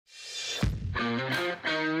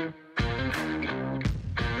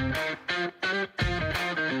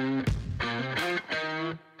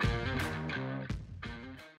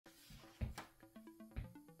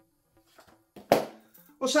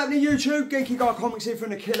What's happening YouTube? Geeky Guy Comics here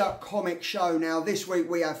from the Killer Comic Show. Now this week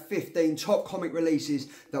we have 15 top comic releases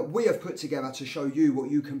that we have put together to show you what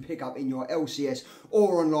you can pick up in your LCS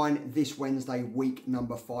or online this Wednesday, week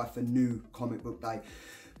number 5 for New Comic Book Day.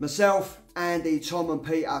 Myself, Andy, Tom and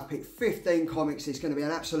Pete have picked 15 comics. It's going to be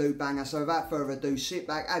an absolute banger. So without further ado, sit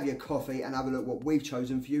back, have your coffee and have a look what we've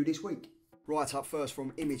chosen for you this week. Right, up first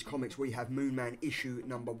from Image Comics, we have Moon Man issue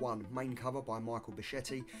number 1. Main cover by Michael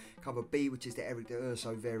Bichetti. Cover B, which is the Eric de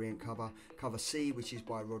Urso variant cover. Cover C, which is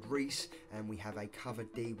by Rod Reese. And we have a cover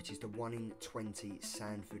D, which is the 1 in 20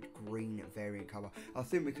 Sanford Green variant cover. I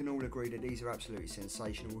think we can all agree that these are absolutely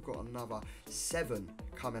sensational. We've got another 7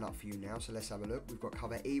 coming up for you now, so let's have a look. We've got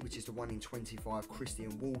cover E, which is the 1 in 25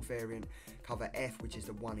 Christian Ward variant. Cover F, which is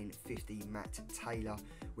the 1 in 50 Matt Taylor.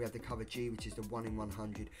 We have the cover G, which is the 1 in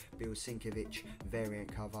 100 Bill Sienkiewicz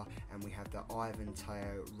variant cover, and we have the Ivan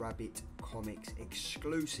Teo Rabbit Comics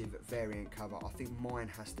exclusive variant cover. I think mine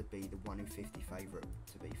has to be the 1 in 50 favourite,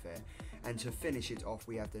 to be fair. And to finish it off,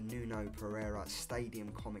 we have the Nuno Pereira Stadium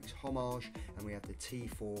Comics homage, and we have the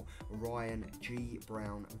T4 Ryan G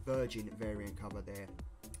Brown Virgin variant cover there,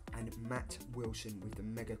 and Matt Wilson with the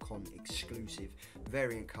MegaCon exclusive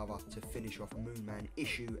variant cover to finish off Moon Man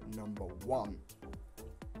issue number 1.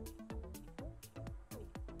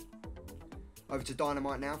 Over to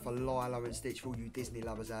Dynamite now for Lilo and Stitch. For all you Disney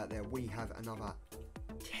lovers out there, we have another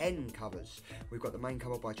 10 covers. We've got the main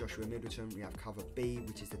cover by Joshua Middleton. We have cover B,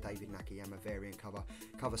 which is the David Nakayama variant cover.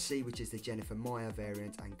 Cover C, which is the Jennifer Meyer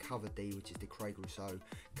variant. And cover D, which is the Craig Rousseau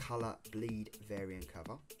Colour Bleed variant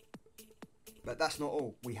cover. But that's not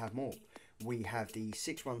all. We have more. We have the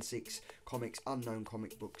 616 Comics Unknown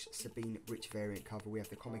Comic Books Sabine Rich variant cover. We have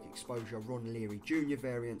the Comic Exposure Ron Leary Jr.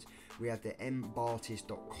 variant. We have the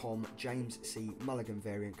mbartist.com James C. Mulligan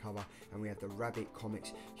variant cover. And we have the Rabbit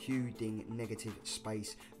Comics Hugh Ding Negative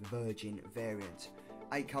Space Virgin variant.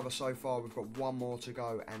 8 covers so far. We've got 1 more to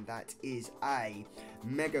go, and that is a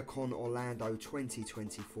MegaCon Orlando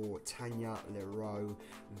 2024 Tanya Leroux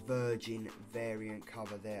Virgin variant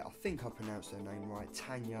cover there. I think I pronounced her name right.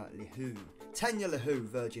 Tanya Leroux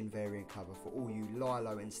Virgin variant cover for all you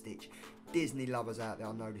Lilo and Stitch Disney lovers out there.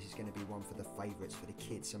 I know this is going to be one for the favourites for the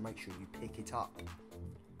kids, so make sure you pick it up.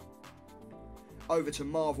 Over to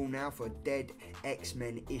Marvel now for Dead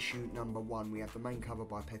X-Men issue number 1. We have the main cover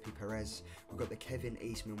by Pepe Perez. We've got the Kevin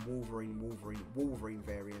Eastman Wolverine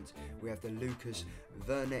variant. We have the Lucas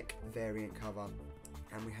Vernick variant cover.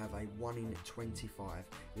 And we have a 1 in 25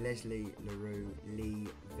 Leslie LaRue Lee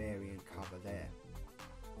variant cover there.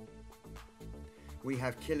 We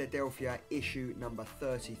have Philadelphia issue number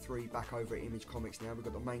 33 back over at Image Comics now. We've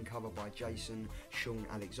got the main cover by Jason Sean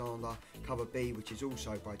Alexander, cover B, which is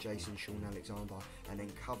also by Jason Sean Alexander, and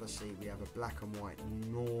then cover C, we have a black and white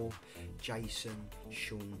Nor Jason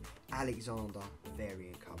Sean Alexander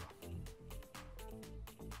variant cover.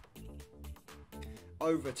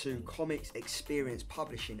 Over to Comics Experience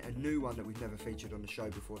Publishing, a new one that we've never featured on the show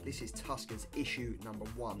before. This is Tuskers issue number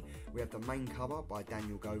 1. We have the main cover by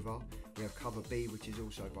Daniel Govar. We have cover B, which is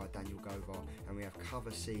also by Daniel Govar. And we have cover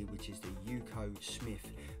C, which is the Yuko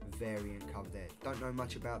Smith variant cover there. Don't know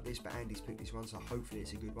much about this, but Andy's picked this one, so hopefully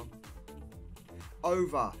it's a good one.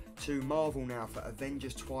 Over to Marvel now for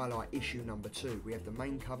Avengers Twilight issue number 2. We have the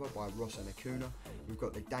main cover by Ross and Acuna. We've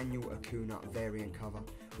got the Daniel Acuna variant cover.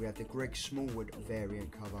 We have the Greg Smallwood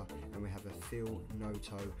variant cover. And we have a Phil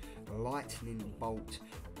Noto Lightning Bolt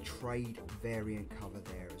trade variant cover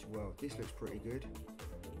there as well. This looks pretty good.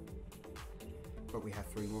 But we have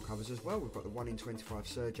 3 more covers as well. We've got the 1 in 25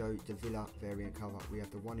 Sergio Davila variant cover. We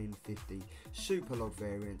have the 1 in 50 Superlog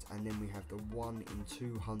variant. And then we have the 1 in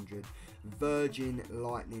 200 Virgin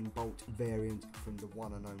Lightning Bolt variant from the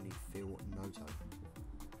one and only Phil Noto.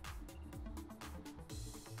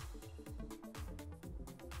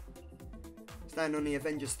 Staying on the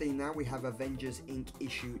Avengers theme now, we have Avengers Inc.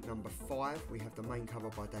 issue number 5. We have the main cover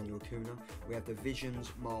by Daniel Acuna. We have the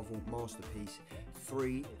Visions Marvel Masterpiece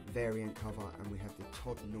 3 variant cover, and we have the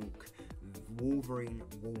Todd Nook Wolverine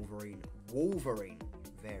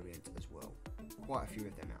variant as well. Quite a few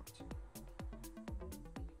of them out.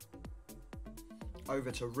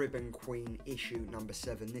 Over to Ribbon Queen issue number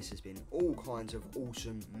 7. This has been all kinds of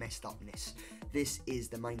awesome messed upness. This is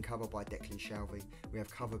the main cover by Declan Shalvey. We have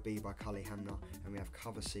cover B by Cully Hamner, and we have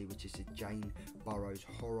cover C, which is the Jane Burroughs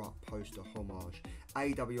horror poster homage.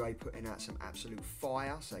 AWA putting out some absolute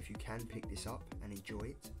fire, so if you can, pick this up and enjoy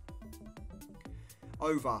it.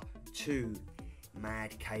 Over to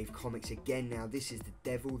Mad Cave Comics again. Now this is The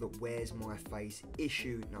Devil That Wears My Face,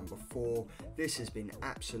 issue number 4. This has been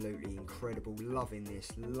absolutely incredible. Loving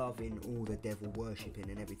this, loving all the devil worshipping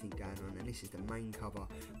and everything going on. And this is the main cover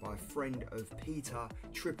by a friend of Peter,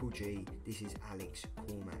 Triple G. This is Alex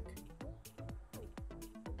Cormack.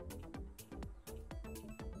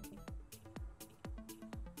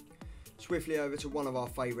 Swiftly over to one of our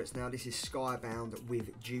favourites now. This is Skybound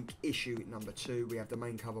with Duke, issue number 2. We have the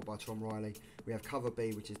main cover by Tom Riley. We have cover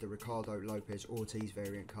B, which is the Ricardo Lopez Ortiz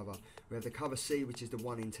variant cover. We have the cover C, which is the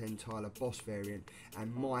 1 in 10 Tyler Boss variant.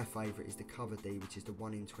 And my favourite is the cover D, which is the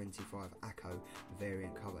 1 in 25 Acco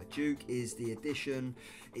variant cover. Duke is the edition.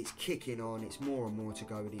 It's kicking on. It's more and more to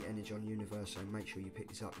go with the Energon universe. So make sure you pick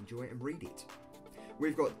this up, enjoy it and read it.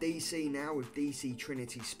 We've got DC now with DC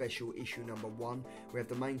Trinity Special issue number 1. We have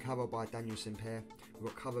the main cover by Daniel Semper. We've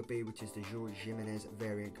got cover B, which is the Jorge Jimenez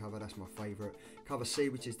variant cover. That's my favourite. Cover C,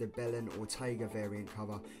 which is the Belen Ortega variant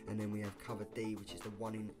cover. And then we have cover D, which is the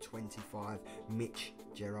 1 in 25 Mitch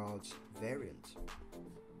Gerard's variant.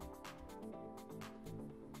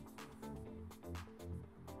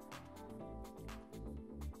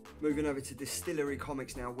 Moving over to Dstrly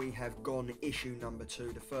Comics now, we have Gone issue number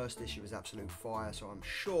 2. The first issue was absolute fire, so I'm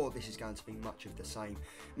sure this is going to be much of the same.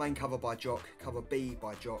 Main cover by Jock, cover B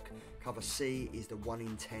by Jock, cover C is the 1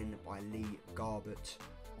 in 10 by Lee Garbett.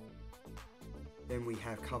 Then we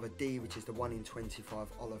have cover D, which is the 1 in 25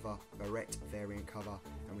 Oliver Barrett variant cover.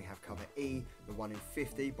 And we have cover E, the 1 in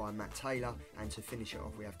 50 by Matt Taylor. And to finish it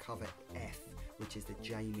off, we have cover F, which is the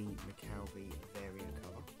Jamie McKelvey variant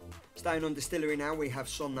cover. Staying on Dstrly now, we have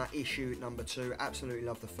Sonna issue number 2. Absolutely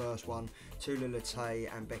love the first one. Tula Late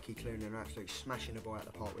and Becky Cloonan are absolutely smashing the boy out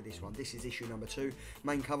the park with this one. This is issue number 2.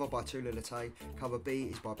 Main cover by Tula Late. Cover B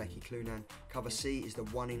is by Becky Cloonan. Cover C is the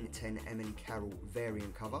 1 in 10 Emily Carroll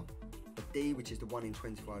variant cover. D, which is the 1 in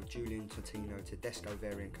 25 Julian Totino Tedesco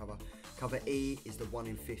variant cover. Cover E is the 1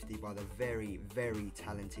 in 50 by the very, very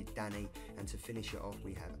talented Danny. And to finish it off,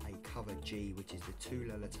 we have a cover G, which is the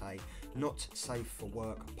Tula Late Not Safe for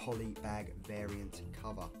Work Poly Bag variant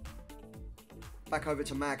cover. Back over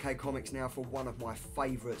to Mad Cave Comics now for one of my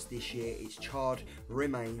favourites this year. It's Charred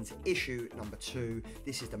Remains issue number 2.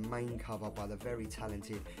 This is the main cover by the very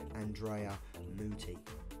talented Andrea Muti.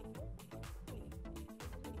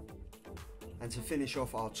 And to finish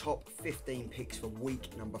off our top 15 picks for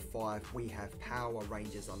week number 5, we have Power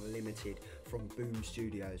Rangers Unlimited from Boom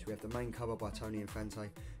Studios. We have the main cover by Tony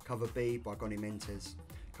Infante, cover B by Gonny Mentes,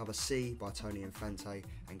 cover C by Tony Infante,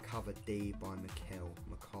 and cover D by Mikel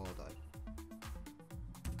Mercado.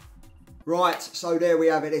 Right, so there we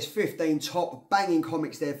have it. There's 15 top banging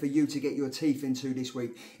comics there for you to get your teeth into this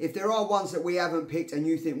week. If there are ones that we haven't picked and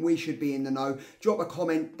you think we should be in the know, drop a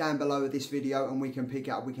comment down below this video and we can pick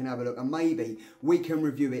it up, we can have a look, and maybe we can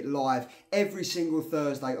review it live every single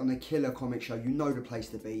Thursday on the Killer Comic Show. You know the place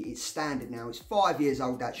to be. It's standard now. It's 5 years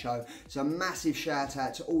old, that show. So a massive shout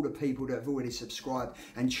out to all the people that have already subscribed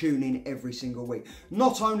and tune in every single week.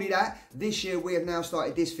 Not only that, this year we have now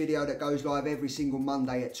started this video that goes live every single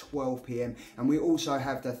Monday at 12 p.m. And we also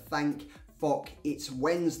have the Thank Fock It's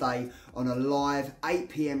Wednesday on a live 8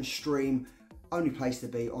 p.m. stream. Only place to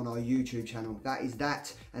be on our YouTube channel. That is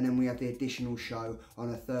that. And then we have the additional show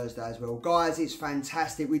on a Thursday as well. Guys, it's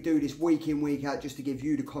fantastic. We do this week in, week out just to give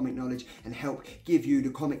you the comic knowledge and help give you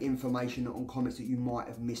the comic information on comics that you might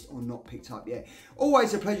have missed or not picked up yet.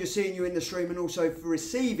 Always a pleasure seeing you in the stream and also for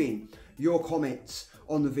receiving your comments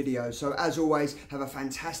on the video. So as always, have a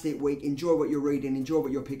fantastic week. Enjoy what you're reading, enjoy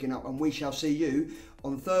what you're picking up, and we shall see you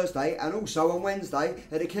on Thursday and also on Wednesday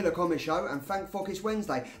at the Killer Comic Show. And Thank Fock It's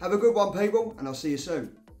Wednesday. Have a good one, people, and I'll see you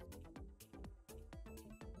soon.